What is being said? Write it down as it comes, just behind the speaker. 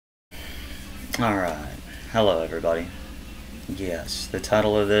Alright, hello everybody. Yes, the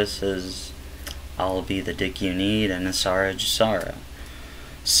title of this is I'll Be the Dick You Need and NESARA GESARA.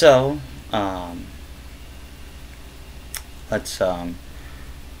 So, let's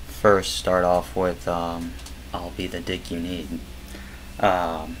first start off with I'll Be the Dick You Need.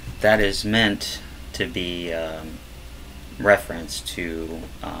 That is meant to be reference to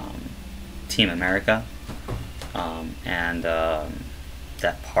Team America, and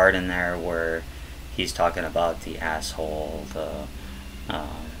that part in there where he's talking about the asshole, the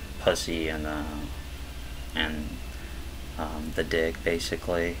pussy, and the dick,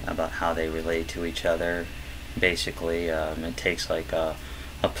 basically, about how they relate to each other. Basically, it takes like a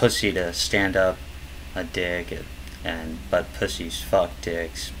pussy to stand up a dick, but pussies fuck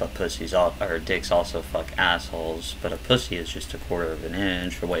dicks, but dicks also fuck assholes, but a pussy is just a quarter of an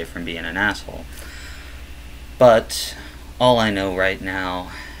inch away from being an asshole. But all I know right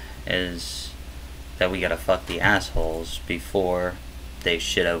now is that we gotta fuck the assholes before they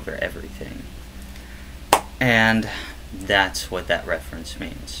shit over everything. And that's what that reference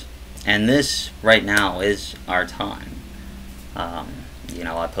means. And this, right now, is our time.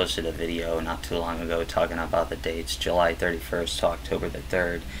 I posted a video not too long ago talking about the dates, July 31st to October the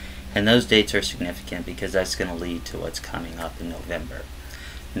 3rd. And those dates are significant because that's going to lead to what's coming up in November.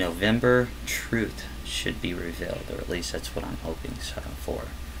 November, truth should be revealed, or at least that's what I'm hoping for.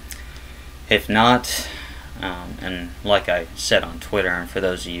 If not, and like I said on Twitter, and for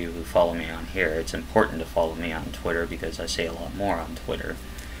those of you who follow me on here, it's important to follow me on Twitter because I say a lot more on Twitter.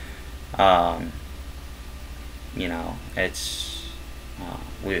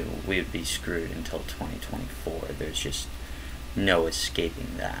 We would be screwed until 2024. There's just no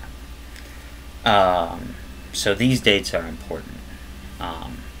escaping that. So these dates are important,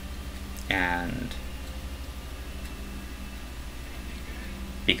 and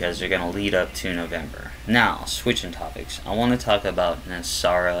because they're going to lead up to November. Now, switching topics, I want to talk about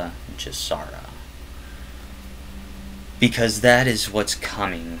NESARA GESARA, because that is what's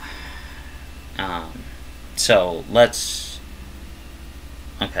coming.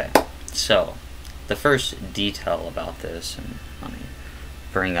 So the first detail about this, and let me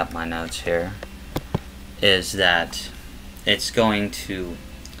bring up my notes here, is that it's going to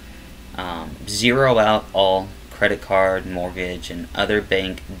zero out all credit card, mortgage, and other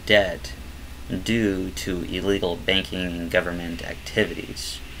bank debt due to illegal banking and government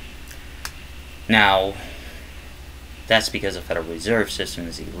activities. Now, that's because the Federal Reserve System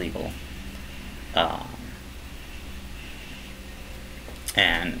is illegal.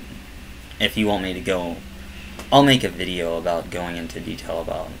 And if you want me to go, I'll make a video about going into detail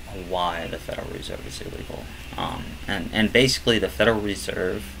about why the Federal Reserve is illegal. And basically the Federal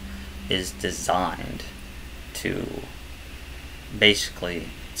Reserve is designed to basically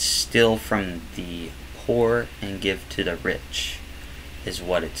steal from the poor and give to the rich, is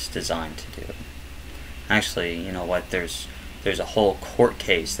what it's designed to do. Actually, you know what, there's a whole court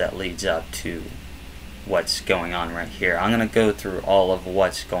case that leads up to what's going on right here. I'm going to go through all of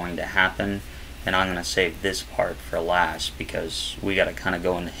what's going to happen, and I'm going to save this part for last because we got to kind of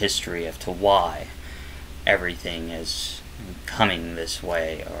go into history as to why everything is coming this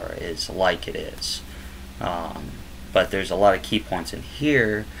way, or is like it is. But there's a lot of key points in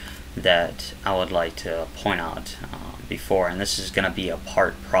here that I would like to point out before, and this is going to be a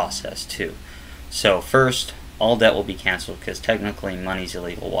part process too. So first, all debt will be canceled because technically money's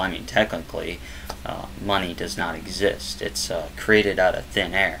illegal. Well, I mean, technically money does not exist. It's created out of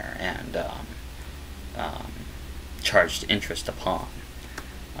thin air and charged interest upon.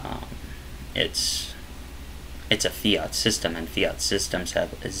 It's a fiat system, and fiat systems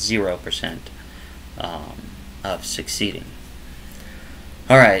have 0% of succeeding.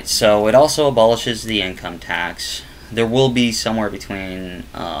 Alright, so it also abolishes the income tax. There will be somewhere between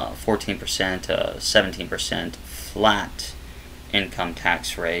 14% to 17% flat income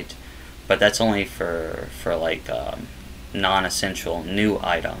tax rate, but that's only for like non-essential new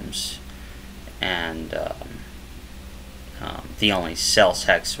items, and the only sales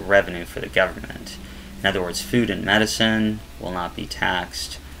tax revenue for the government. In other words, food and medicine will not be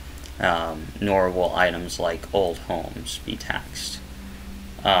taxed, nor will items like old homes be taxed.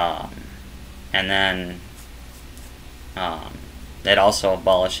 And then it also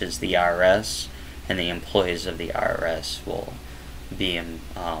abolishes the IRS, and the employees of the IRS will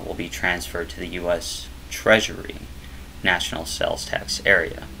be transferred to the U.S. Treasury National Sales Tax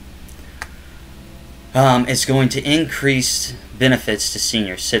area. It's going to increase benefits to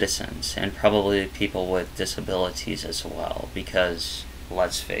senior citizens and probably people with disabilities as well, because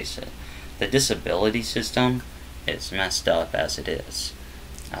let's face it, the disability system is messed up as it is.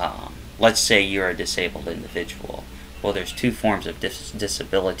 let's say you're a disabled individual. Well, there's two forms of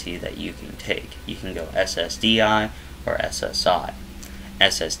disability that you can take. You can go SSDI or SSI.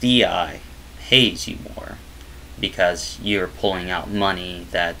 SSDI pays you more because you're pulling out money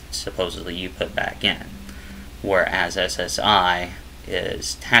that supposedly you put back in, whereas SSI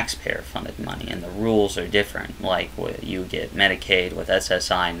is taxpayer funded money, and the rules are different. Like you get Medicaid with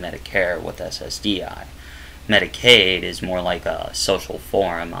SSI and Medicare with SSDI. Medicaid is more like a social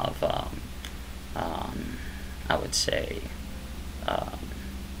form of I would say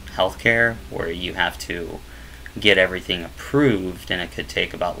healthcare, where you have to get everything approved, and it could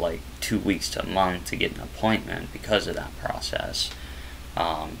take about like 2 weeks to a month to get an appointment because of that process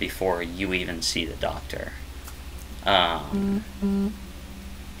before you even see the doctor. Where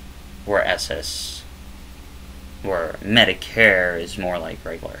Medicare is more like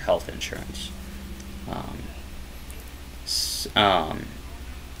regular health insurance.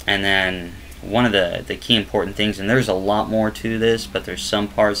 And then one of the key important things, and there's a lot more to this, but there's some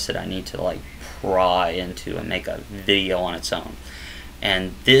parts that I need to like pry into and make a video on its own.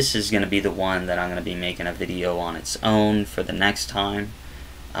 And this is going to be the one that I'm going to be making a video on its own for the next time.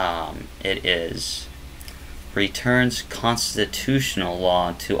 It is returns constitutional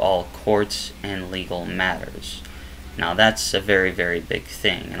law to all courts and legal matters. Now that's a very, very big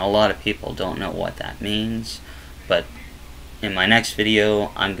thing, and a lot of people don't know what that means, but in my next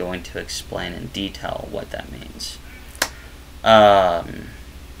video I'm going to explain in detail what that means.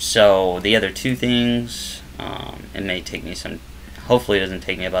 So the other two things, it may take me hopefully it doesn't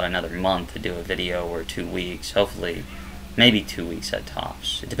take me about another month to do a video, or 2 weeks, hopefully maybe 2 weeks at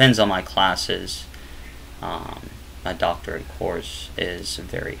tops. It depends on my classes. My doctorate course is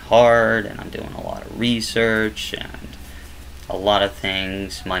very hard, and I'm doing a lot of research and a lot of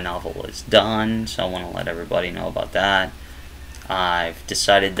things. My novel is done, so I want to let everybody know about that. I've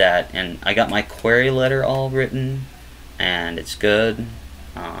decided that, and I got my query letter all written, and it's good.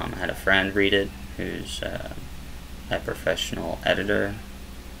 I had a friend read it who's a professional editor.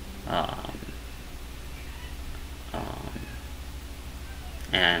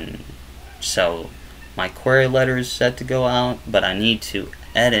 And so my query letter is set to go out, but I need to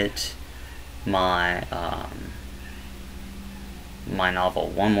edit my my novel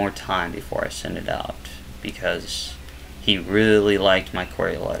one more time before I send it out, because he really liked my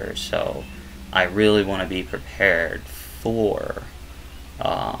query letter, so I really want to be prepared for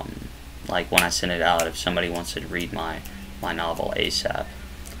like when I send it out, if somebody wants to read my novel ASAP.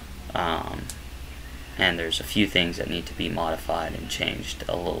 And there's a few things that need to be modified and changed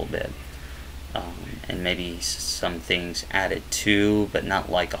a little bit, and maybe some things added too, but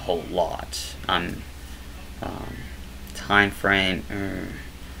not like a whole lot. Time frame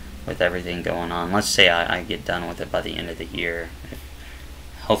with everything going on, let's say I get done with it by the end of the year,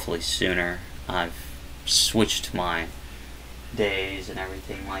 hopefully sooner. I've switched my days and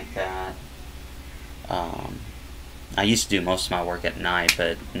everything like that. I used to do most of my work at night,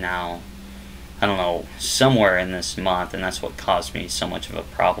 but now, I don't know, somewhere in this month, and that's what caused me so much of a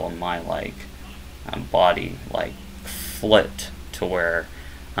problem, my body flipped to where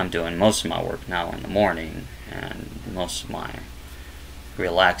I'm doing most of my work now in the morning and most of my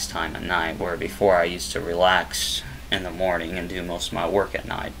relaxed time at night, where before I used to relax in the morning and do most of my work at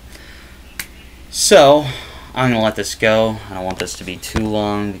night. So I'm going to let this go. I don't want this to be too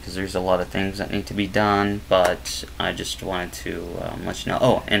long because there's a lot of things that need to be done, but I just wanted to let you know.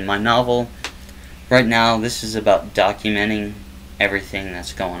 Oh, and my novel, right now, this is about documenting everything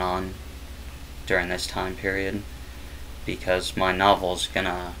that's going on during this time period, because my novel is going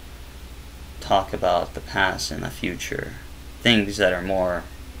to talk about the past and the future, things that are more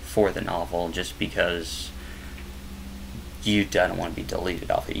for the novel, just because I don't want to be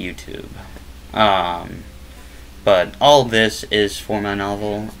deleted off of YouTube. But all this is for my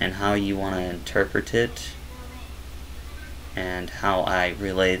novel, and how you want to interpret it and how I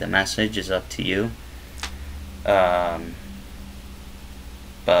relay the message is up to you.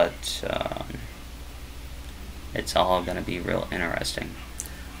 It's all going to be real interesting.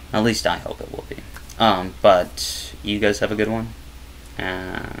 At least I hope it will be. But you guys have a good one,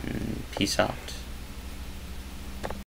 and peace out.